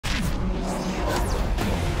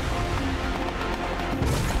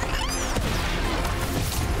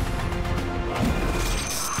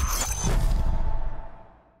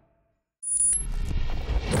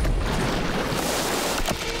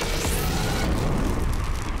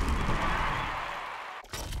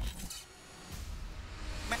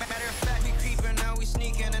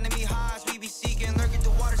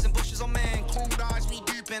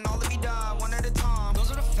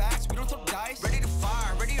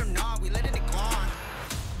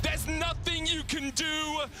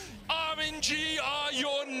RNG are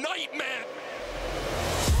your nightmare.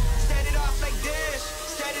 Set it off like this.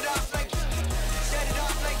 Set it off like. Set it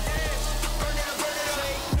off like this. Burn it up, burn it up.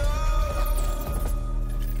 Say no.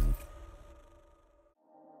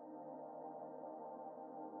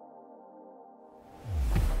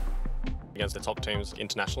 Against the top teams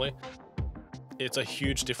internationally, it's a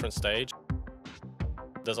huge different stage.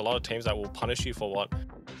 There's a lot of teams that will punish you for what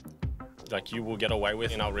you will get away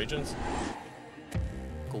with in our regions.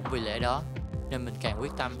 Cũng vì lẽ đó nên mình càng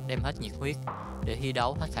quyết tâm đem hết nhiệt huyết để thi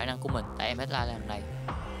đấu hết khả năng của mình tại MSI lần này.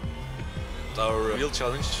 Our real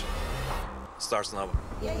challenge starts now.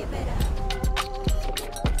 Yeah, you better.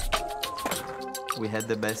 We had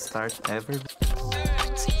the best start ever. 30-0.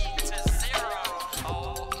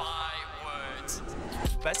 Oh my words.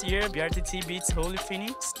 Last year, BRTT beats Holy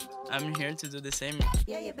Phoenix. I'm here to do the same.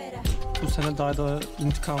 Yeah, you better. Bu sene daha da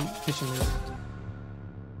intikam peşindeyiz.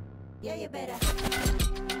 Yeah, you better.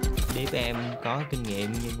 Deep em có kinh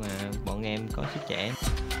nghiệm nhưng mà bọn em có sức trẻ.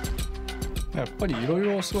 やっぱりいろい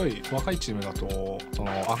ろすごい若いチームだと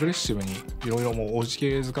アグレッシブにいろいろもうおじ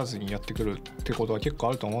けづかずにやってくるってことは結構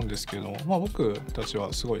あると思うんですけど、まあ僕たち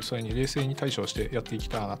はすごいそれに冷静に対処してやっていき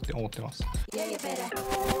たいなって思ってます。Yeah, you better.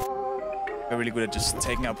 We're really good at just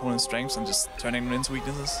taking our opponent's strengths and just turning them into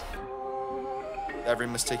weaknesses. Every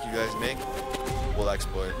mistake you guys make, we'll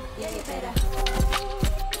exploit. Yeah, you better.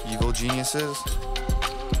 Evil geniuses,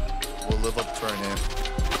 we'll live up to our name.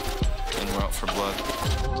 And we're out for blood.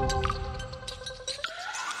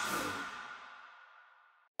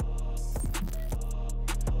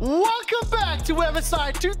 Welcome back to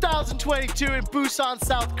MSI 2022 in Busan,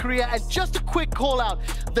 South Korea. And just a quick call out,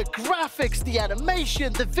 the graphics, the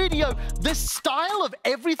animation, the video, the style of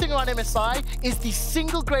everything on MSI is the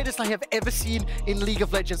single greatest I have ever seen in League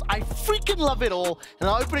of Legends. I freaking love it all. And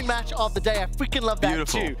our opening match of the day, I freaking love that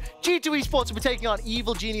too. G2 Esports will be taking on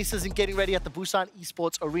Evil Geniuses and getting ready at the Busan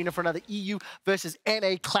Esports Arena for another EU versus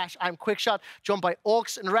NA clash. I'm Quickshot, joined by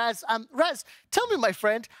Aux and Raz. Raz, tell me, my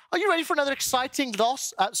friend, are you ready for another exciting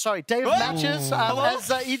day of matches as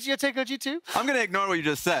EGO take on G2? I'm going to ignore what you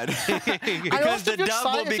just said. Because the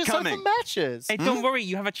dub will be coming. Matches. Hey, don't worry,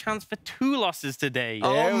 you have a chance for 2 losses today.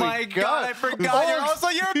 Oh my God, I forgot you're also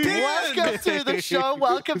European. Welcome to the show.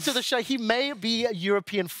 Welcome to the show. He may be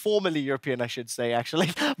European, formerly European, I should say,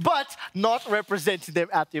 actually, but not representing them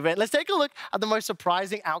at the event. Let's take a look at the most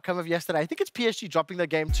surprising outcome of yesterday. I think it's PSG dropping their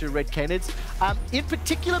game to Red Canids, in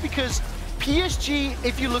particular because PSG,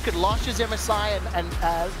 if you look at last year's MSI and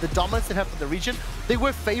the dominance they have for the region, they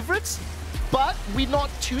were favorites, but we're not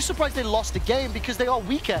too surprised they lost the game because they are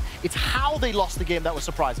weaker. It's how they lost the game that was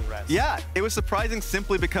surprising, Raz. Yeah, it was surprising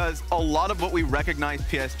simply because a lot of what we recognize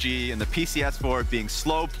PSG and the PCS for being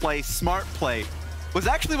slow play, smart play, was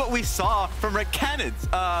actually what we saw from Red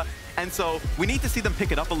Canids. And so we need to see them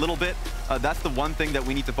pick it up a little bit. That's the one thing that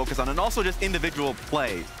we need to focus on. And also just individual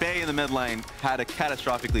play. Bay in the mid lane had a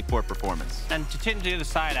catastrophically poor performance. And to turn to the other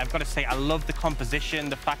side, I've got to say, I love the composition,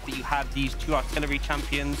 the fact that you have these 2 artillery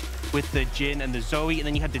champions with the Jin and the Zoe, and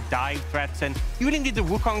then you had the dive threats. And you really need the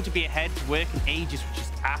Wukong to be ahead to work in ages, which is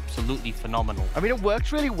absolutely phenomenal. I mean, it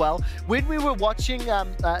worked really well. When we were watching,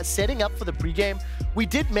 setting up for the pregame, we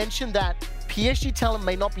did mention that PSG Talent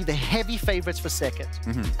may not be the heavy favorites for second.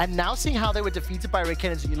 And now seeing how they were defeated by Red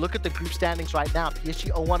Canids, and you look at the group standings right now,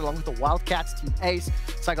 PSG 0-1 along with the Wildcats, Team Ace,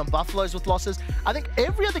 Saigon Buffaloes with losses. I think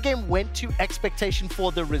every other game went to expectation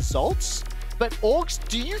for the results. But Augs,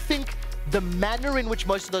 do you think the manner in which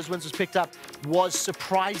most of those wins was picked up was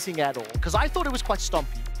surprising at all? Because I thought it was quite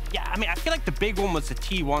stompy. Yeah, I mean, I feel like the big one was the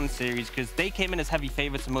T1 series because they came in as heavy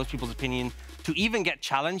favorites in most people's opinion to even get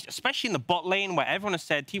challenged, especially in the bot lane where everyone has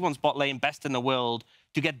said T1's bot lane best in the world,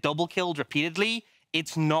 to get double killed repeatedly.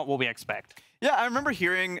 It's not what we expect. Yeah, I remember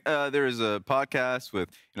hearing there was a podcast with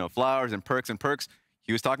Flowers and Perks.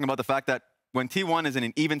 He was talking about the fact that when T1 is in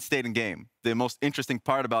an even state in game, the most interesting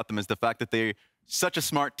part about them is the fact that they're such a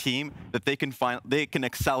smart team that they can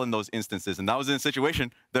excel in those instances. And that was in a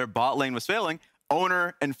situation their bot lane was failing.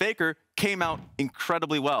 Owner and FLICKR came out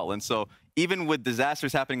incredibly well. And so even with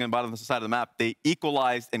disasters happening on the bottom side of the map, they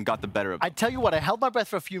equalized and got the better of it. I tell you what, I held my breath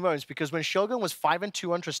for a few moments because when Shogun was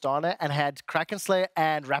 5-2 on Tristana and had Kraken Slayer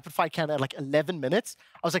and Rapid Fire counter at like 11 minutes,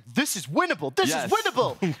 I was like, this is winnable. This is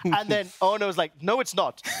winnable. And then Ono was like, no, it's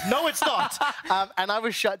not. No, it's not. And I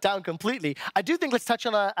was shut down completely. I do think let's touch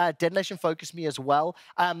on a Dead Nation Focus Me as well.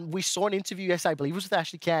 We saw an interview, yes, I believe it was with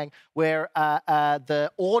Ashley Kang, where the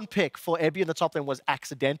Ornn pick for Ebby in the top lane was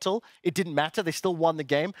accidental. It didn't matter. They still won the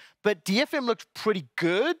game. But DFM looked pretty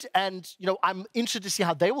good, and I'm interested to see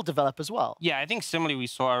how they will develop as well. Yeah, I think similarly we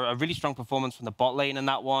saw a really strong performance from the bot lane in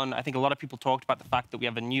that one. I think a lot of people talked about the fact that we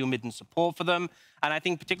have a new mid and support for them, and I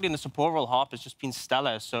think particularly in the support role, Harp has just been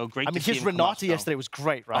stellar. So great. I mean, his Renata yesterday was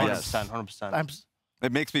great, right? 100%, 100%.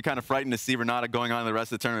 It makes me kind of frightened to see Renata going on in the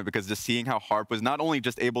rest of the tournament, because just seeing how Harp was not only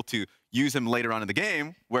just able to use him later on in the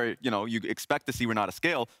game, where you expect to see Renata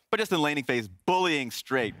scale, but just in laning phase, bullying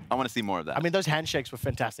straight. I want to see more of that. I mean, those handshakes were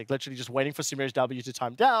fantastic. Literally just waiting for Samir's W to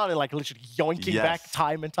time down and like literally yoinking back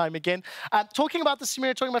time and time again. Talking about the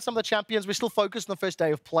Samir, talking about some of the champions, we're still focused on the first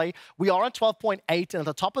day of play. We are on 12.8, and at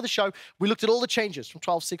the top of the show, we looked at all the changes from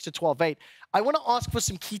 12.6 to 12.8. I want to ask for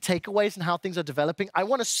some key takeaways and how things are developing. I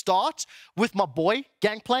want to start with my boy,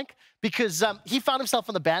 Gangplank, because he found himself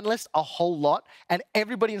on the ban list a whole lot, and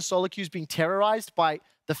everybody in solo queue is being terrorized by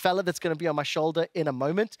the fella that's going to be on my shoulder in a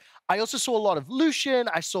moment. I also saw a lot of Lucian.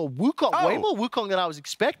 I saw Wukong, way more Wukong than I was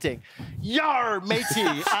expecting. Yar,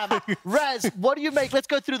 matey. Raz, what do you make? Let's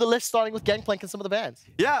go through the list, starting with Gangplank and some of the bans.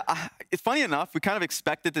 Yeah, it's funny enough, we kind of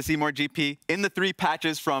expected to see more GP. In the 3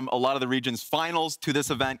 patches from a lot of the region's finals to this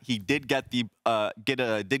event, he did get the get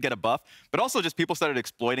a buff, but also just people started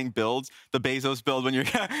exploiting builds. The Bezos build, when you're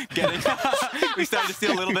getting, we started to see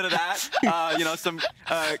a little bit of that. Some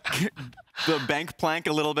the bank plank,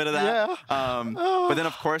 a little bit of that. Yeah. But then,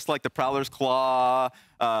 of course, like the Prowler's Claw,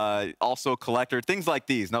 also Collector, things like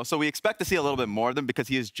these. So we expect to see a little bit more of them, because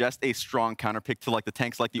he is just a strong counterpick to like the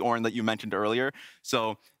tanks like the Ornn that you mentioned earlier.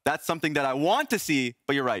 So that's something that I want to see,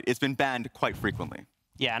 but you're right, it's been banned quite frequently.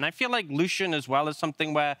 Yeah, and I feel like Lucian as well is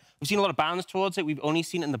something where we've seen a lot of bans towards it. We've only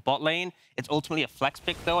seen it in the bot lane. It's ultimately a flex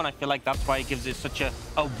pick, though, and I feel like that's why it gives it such a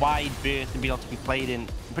wide berth and be able to be played in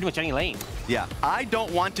pretty much any lane. Yeah, I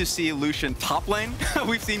don't want to see Lucian top lane.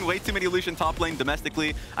 We've seen way too many Lucian top lane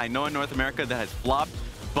domestically. I know in North America that has flopped.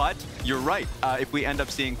 But you're right. If we end up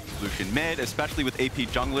seeing Lucian mid, especially with AP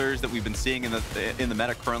junglers that we've been seeing in the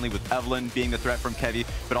meta currently, with Evelyn being the threat from Kevi,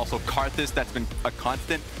 but also Karthus, that's been a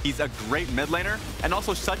constant. He's a great mid laner, and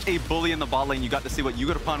also such a bully in the bot lane. You got to see what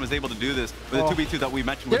Yugotapan was able to do this with the 2v2 that we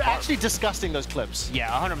mentioned. They're actually disgusting, those clips. Yeah,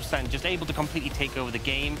 100%. Just able to completely take over the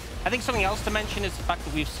game. I think something else to mention is the fact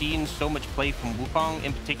that we've seen so much play from Wukong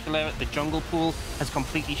in particular. The jungle pool has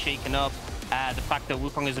completely shaken up. The fact that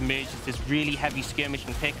Wukong has emerged as this really heavy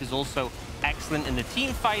skirmishing pick is also excellent in the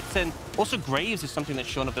team fights. And also Graves is something that's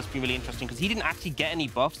shown up that's been really interesting, because he didn't actually get any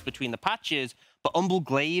buffs between the patches, but Umbral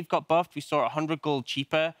Glaive got buffed. We saw 100 gold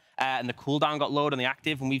cheaper, and the cooldown got lowered on the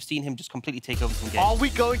active, and we've seen him just completely take over some games. Are we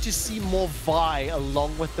going to see more Vi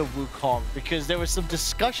along with the Wukong? Because there was some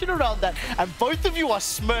discussion around that, and both of you are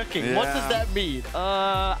smirking. Yeah. What does that mean?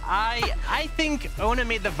 I think Ona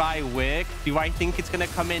made the Vi work. Do I think it's going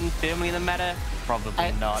to come in firmly in the meta?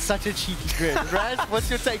 Probably not. Such a cheeky grin. Raz, what's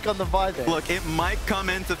your take on the Vi there? Look, it might come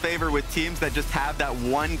into favor with teams that just have that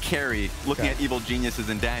one carry, looking at Evil Geniuses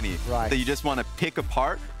and Danny, that you just want to pick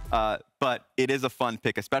apart. But it is a fun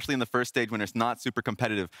pick, especially in the first stage when it's not super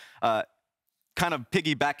competitive. Kind of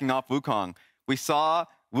piggybacking off Wukong, we saw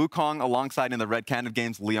Wukong alongside in the Red Candid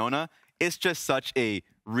games Leona. It's just such a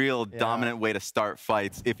real dominant way to start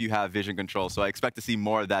fights if you have vision control. So I expect to see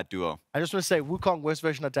more of that duo. I just want to say, Wukong, worst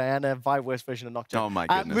version of Diana, Vi, worst version of Nocturne. Oh my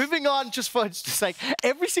goodness. Moving on, just for sake,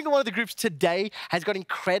 every single one of the groups today has got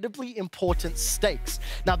incredibly important stakes.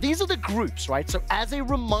 Now, these are the groups, right? So as a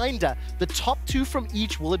reminder, the top 2 from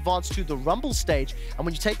each will advance to the Rumble stage. And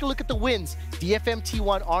when you take a look at the wins, DFM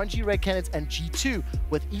T1, RNG Red Canids, and G2,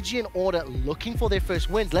 with EG and Order looking for their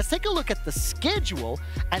first wins, let's take a look at the schedule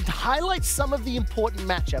and highlight some of the important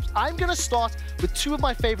matchups. I'm going to start with 2 of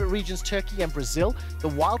my favorite regions, Turkey and Brazil. The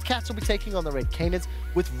Wildcats will be taking on the Red Canids,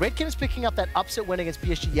 with Red Canids picking up that upset win against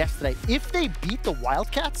PSG yesterday. If they beat the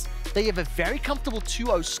Wildcats, they have a very comfortable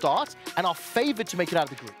 2-0 start and are favored to make it out of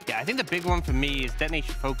the group. Yeah, I think the big one for me is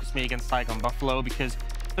Detonation Focus me against Saigon Buffalo, because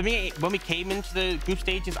for me, when we came into the group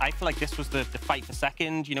stages, I feel like this was the fight for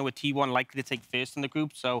second, with T1 likely to take first in the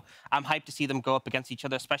group. So I'm hyped to see them go up against each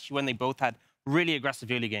other, especially when they both had really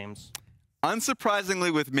aggressive early games.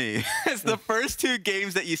 Unsurprisingly with me, it's the first 2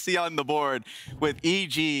 games that you see on the board with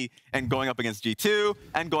EG and going up against G2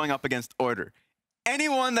 and going up against Order.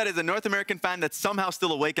 Anyone that is a North American fan that's somehow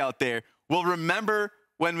still awake out there will remember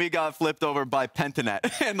when we got flipped over by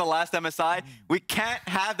Pentanet in the last MSI. We can't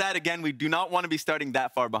have that again. We do not want to be starting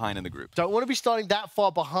that far behind in the group. Don't want to be starting that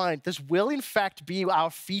far behind. This will, in fact, be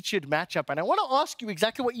our featured matchup. And I want to ask you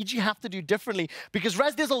exactly what EG have to do differently, because,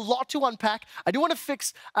 Raz, there's a lot to unpack. I do want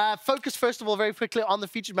to focus, first of all, very quickly on the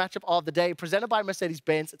featured matchup of the day, presented by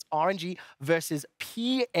Mercedes-Benz. It's RNG versus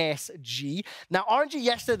PSG. Now, RNG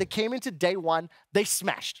yesterday, they came into day 1. They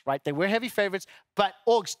smashed, right? They were heavy favorites. But,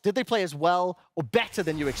 Augs, did they play as well or better than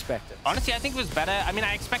than you expected? Honestly, I think it was better. I mean,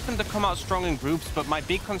 I expect them to come out strong in groups, but my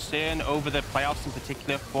big concern over the playoffs in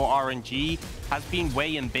particular for RNG has been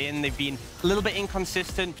Wei and Bin. They've been a little bit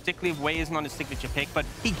inconsistent, particularly if Wei isn't on his signature pick, but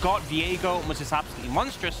he got Viego, which is absolutely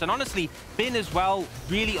monstrous. And honestly, Bin as well,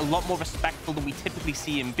 really a lot more respectful than we typically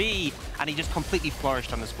see him be, and he just completely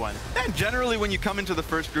flourished on this one. And generally, when you come into the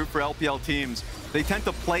first group for LPL teams, they tend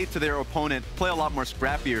to play to their opponent, play a lot more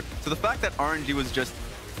scrappier. So the fact that RNG was just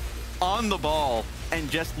on the ball and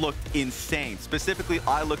just looked insane. Specifically,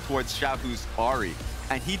 I look towards Shahu's Ari,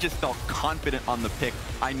 and he just felt confident on the pick.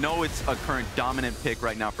 I know it's a current dominant pick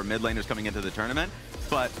right now for mid laners coming into the tournament,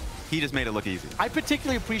 but he just made it look easy. I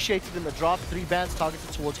particularly appreciated in the draft 3 bans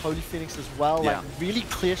targeted towards Holy Phoenix as well. Yeah. Like, really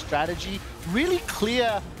clear strategy, really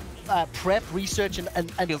clear prep, research,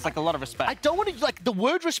 and feels like a lot of respect. I don't want to, like, the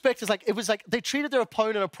word respect is like, it was like they treated their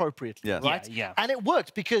opponent appropriately, Yes. right? Yeah. And it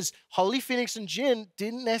worked because Holy Phoenix and Jin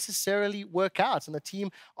didn't necessarily work out, and the team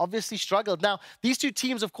obviously struggled. Now, these two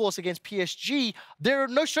teams, of course, against PSG, they're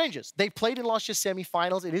no strangers. They played in last year's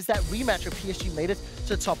semifinals. It is that rematch where PSG made it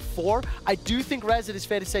to top 4. I do think, Raz, it is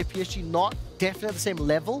fair to say PSG not definitely at the same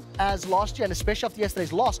level as last year, and especially after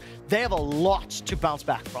yesterday's loss, they have a lot to bounce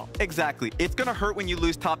back from. Exactly. It's going to hurt when you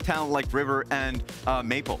lose top talent like River and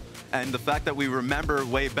Maple. And the fact that we remember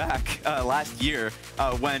way back last year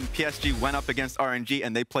when PSG went up against RNG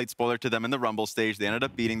and they played spoiler to them in the Rumble stage. They ended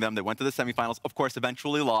up beating them. They went to the semifinals, of course,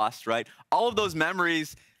 eventually lost, right? All of those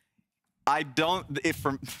memories, I don't,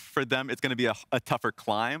 for them, it's going to be a tougher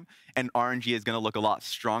climb, and RNG is going to look a lot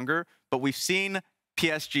stronger. But we've seen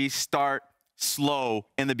PSG start slow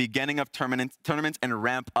in the beginning of tournaments and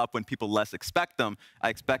ramp up when people less expect them. I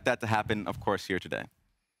expect that to happen, of course, here today.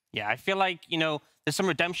 Yeah, I feel like, you know, there's some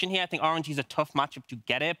redemption here. I think RNG is a tough matchup to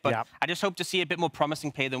get it, but I just hope to see a bit more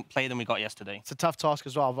promising play than we got yesterday. It's a tough task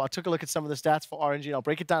as well. I took a look at some of the stats for RNG, and I'll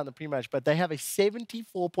break it down in the pre-match, but they have a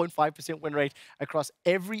 74.5% win rate across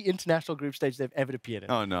every international group stage they've ever appeared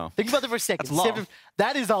in. Oh, no. Think about that for a second. That's a lot.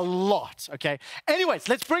 That is a lot, okay? Anyways,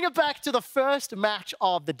 let's bring it back to the first match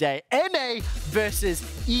of the day. NA versus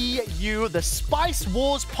EU, the Spice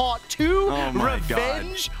Wars Part 2, Oh my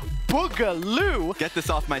Revenge Boogaloo. Get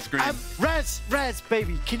this off my screen. Raz,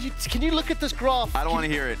 baby, can you look at this graph? I don't want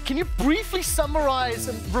to hear it. Can you briefly summarize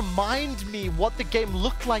and remind me what the game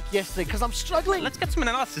looked like yesterday? Because I'm struggling. Let's get some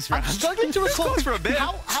analysis, Raz. I'm struggling to recall. This goes for a bit.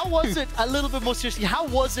 How was it, a little bit more seriously, how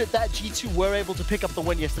was it that G2 were able to pick up the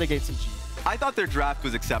win yesterday against EG? I thought their draft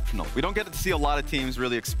was exceptional. We don't get to see a lot of teams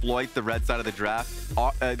really exploit the red side of the draft.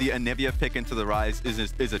 The Anivia pick into the Rise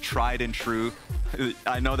is a tried and true.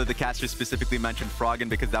 I know that the casters specifically mentioned Froggen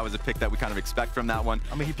because that was a pick that we kind of expect from that one.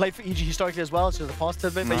 I mean, he played for EG historically as well, so the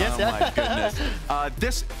positive bit, but yes. Oh my goodness.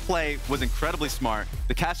 This play was incredibly smart.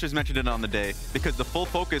 The casters mentioned it on the day because the full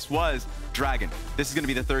focus was Dragon. This is going to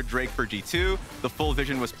be the third Drake for G2. The full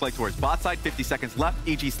vision was played towards bot side, 50 seconds left.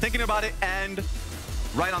 EG's thinking about it, and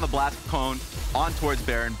right on the blast cone, on towards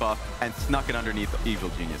Baron buff, and snuck it underneath Evil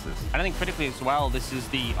Geniuses. And I think critically as well, this is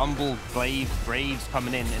the Umbral Graves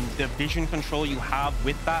coming in, and the vision control you have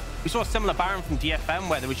with that. We saw a similar Baron from DFM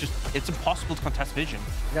where there was just, it's impossible to contest vision.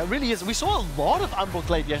 Yeah, it really is. We saw a lot of Umbral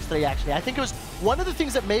Glaive yesterday, actually. I think it was one of the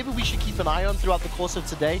things that maybe we should keep an eye on throughout the course of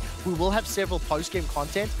today. We will have several post-game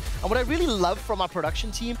content. And what I really love from our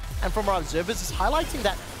production team and from our observers is highlighting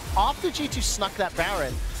that after G2 snuck that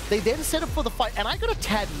Baron, they then set up for the fight, and I got a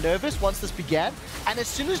tad nervous once this began, and as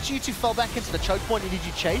soon as G2 fell back into the choke point and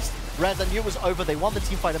EG chased, Raz, I knew it was over. They won the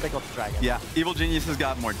team fight and they got the Dragon. Yeah, Evil Geniuses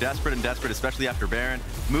got more desperate and desperate, especially after Baron,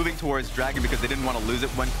 moving towards Dragon because they didn't want to lose it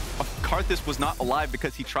when Karthus was not alive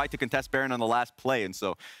because he tried to contest Baron on the last play, and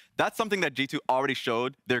so that's something that G2 already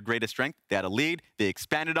showed their greatest strength. They had a lead, they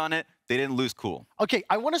expanded on it, they didn't lose cool. Okay,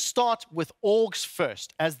 I want to start with Augs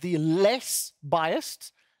first, as the less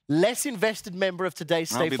biased, less invested member of today's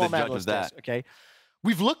Stay Farm Analyst Desk, okay?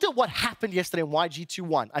 We've looked at what happened yesterday and why G2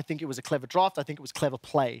 won. I think it was a clever draft. I think it was clever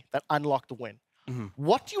play that unlocked the win.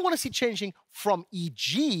 What do you want to see changing from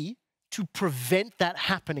EG to prevent that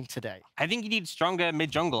happening today? I think you need stronger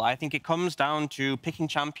mid-jungle. I think it comes down to picking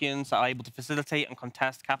champions that are able to facilitate and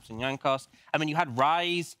contest Caps and Yankos. I mean, you had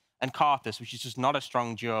Rise and Karthus, which is just not a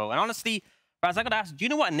strong duo. And honestly, Raz, I got to ask, do you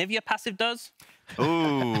know what Anivia passive does?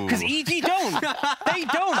 Ooh. Because EG don't. They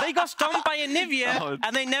don't. They got stomped by Anivia,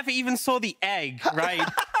 and they never even saw the egg, right?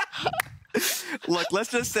 Look,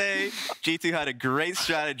 let's just say G2 had a great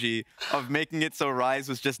strategy of making it so Rise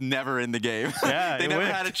was just never in the game. Yeah, they never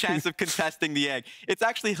had a chance of contesting the egg. It's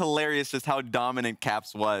actually hilarious just how dominant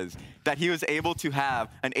Caps was, that he was able to have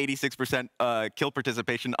an 86% kill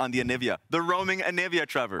participation on the Anivia, the roaming Anivia,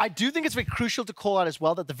 Trevor. I do think it's very crucial to call out as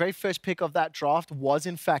well that the very first pick of that draft was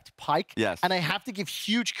in fact Pyke. Yes. And I have to give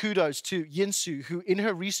huge kudos to Yinsu, who in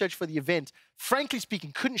her research for the event, frankly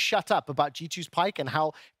speaking, couldn't shut up about G2's Pyke and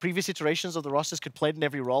how previous iterations of the rosters could play it in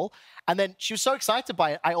every role. And then she was so excited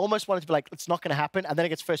by it, I almost wanted to be like, it's not going to happen. And then it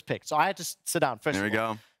gets first picked. So I had to sit down first. There we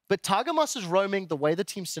go. But Targamas's roaming, the way the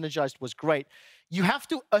team synergized was great. You have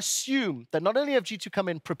to assume that not only have G2 come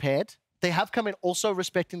in prepared, they have come in also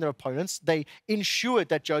respecting their opponents. They ensured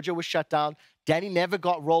that Jojo was shut down. Danny never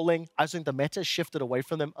got rolling. I think the meta shifted away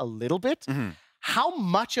from them a little bit. How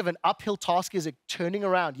much of an uphill task is it turning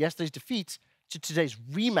around yesterday's defeat to today's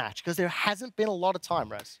rematch? Because there hasn't been a lot of time,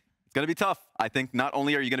 Raz. It's going to be tough. I think not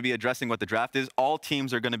only are you going to be addressing what the draft is, all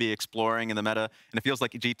teams are going to be exploring in the meta. And it feels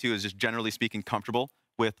like G2 is just generally speaking comfortable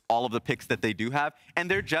with all of the picks that they do have. And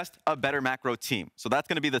they're just a better macro team. So that's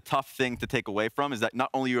going to be the tough thing to take away from, is that not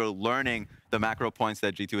only you're learning the macro points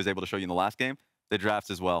that G2 was able to show you in the last game, the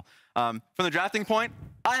drafts as well. From the drafting point,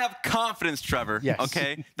 I have confidence, Trevor,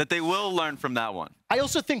 okay, that they will learn from that one. I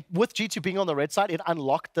also think with G2 being on the red side, it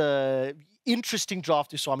unlocked the interesting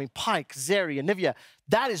draft we saw. I mean, Pyke, Zeri, Anivia,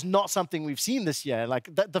 that is not something we've seen this year. Like,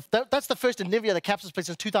 that's the first Anivia that Caps has played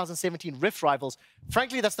since 2017 Rift Rivals.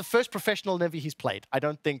 Frankly, that's the first professional Anivia he's played. I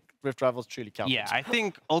don't think Rift Rivals truly counts. Yeah, I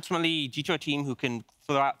think ultimately G2 are a team who can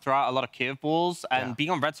throw out a lot of curveballs, and being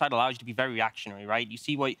on red side allows you to be very reactionary, right? You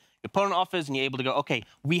see what your opponent offers, and you're able to go, okay,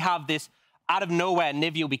 we have this out of nowhere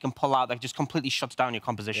Anivia we can pull out that just completely shuts down your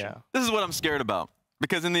composition. This is what I'm scared about.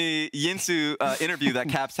 Because in the Yinsu interview that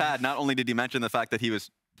Caps had, not only did he mention the fact that he was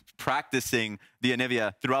practicing the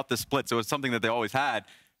Anivia throughout the split, so it was something that they always had,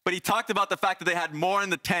 but he talked about the fact that they had more in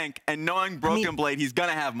the tank, and knowing Broken Blade, he's going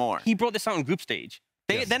to have more. He brought this out in group stage.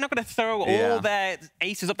 They're not going to throw all their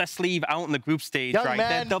aces up their sleeve out in the group stage, Young right?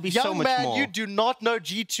 Man, There'll be so much more. You do not know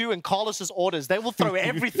G2 and Carlos's orders. They will throw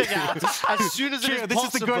everything out as soon as it is this possible.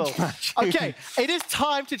 is the grudge match. Okay, it is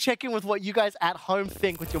time to check in with what you guys at home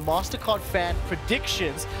think with your MasterCard fan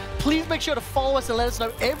predictions. Please make sure to follow us and let us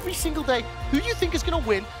know every single day who you think is going to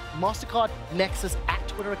win MasterCard Nexus at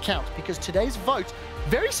Twitter account, because today's vote,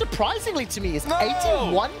 very surprisingly to me, is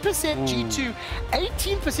 81% G2,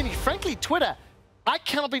 18% frankly, Twitter. I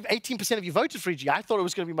cannot believe 18% of you voted for EG. I thought it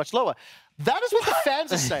was going to be much lower. That is what the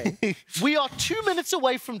fans are saying. We are 2 minutes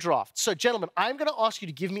away from draft. So, gentlemen, I'm going to ask you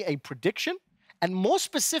to give me a prediction, and more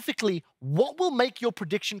specifically, what will make your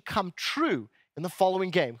prediction come true in the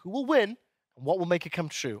following game? Who will win, and what will make it come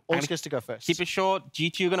true? All gets to go first. Keep it short.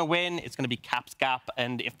 G2 are going to win. It's going to be Caps Gap.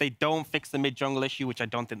 And if they don't fix the mid-jungle issue, which I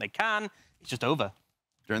don't think they can, it's just over.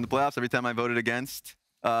 During the playoffs, every time I voted against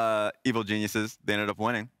Evil Geniuses, they ended up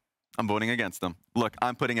winning. I'm voting against them. Look,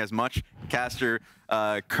 I'm putting as much caster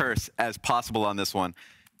curse as possible on this one.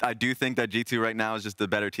 I do think that G2 right now is just the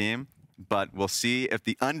better team, but we'll see if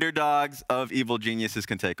the underdogs of Evil Geniuses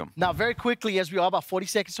can take them. Now, very quickly, as we are about 40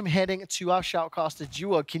 seconds from heading to our Shoutcaster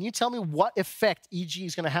duo, can you tell me what effect EG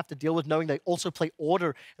is going to have to deal with knowing they also play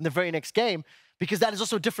Order in the very next game? Because that is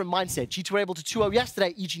also a different mindset. G2 were able to 2-0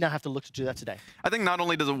 yesterday. EG now have to look to do that today. I think not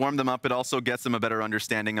only does it warm them up, it also gets them a better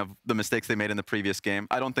understanding of the mistakes they made in the previous game.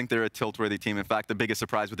 I don't think they're a tilt-worthy team. In fact, the biggest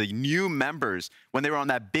surprise with the new members, when they were on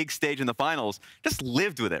that big stage in the finals, just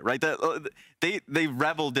lived with it, right? They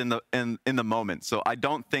reveled in the moment. So I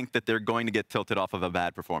don't think that they're going to get tilted off of a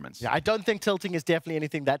bad performance. Yeah, I don't think tilting is definitely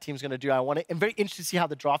anything that team's going to do. I'm very interested to see how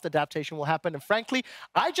the draft adaptation will happen. And frankly,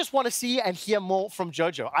 I just want to see and hear more from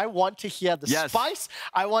Jojo. I want to hear the spice.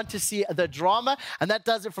 I want to see the drama. And that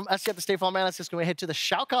does it from us here at the State Farm Analysis. Going to head to the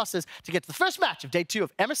Shoutcasters to get to the first match of day 2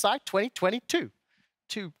 of MSI 2022.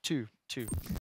 2-2-2.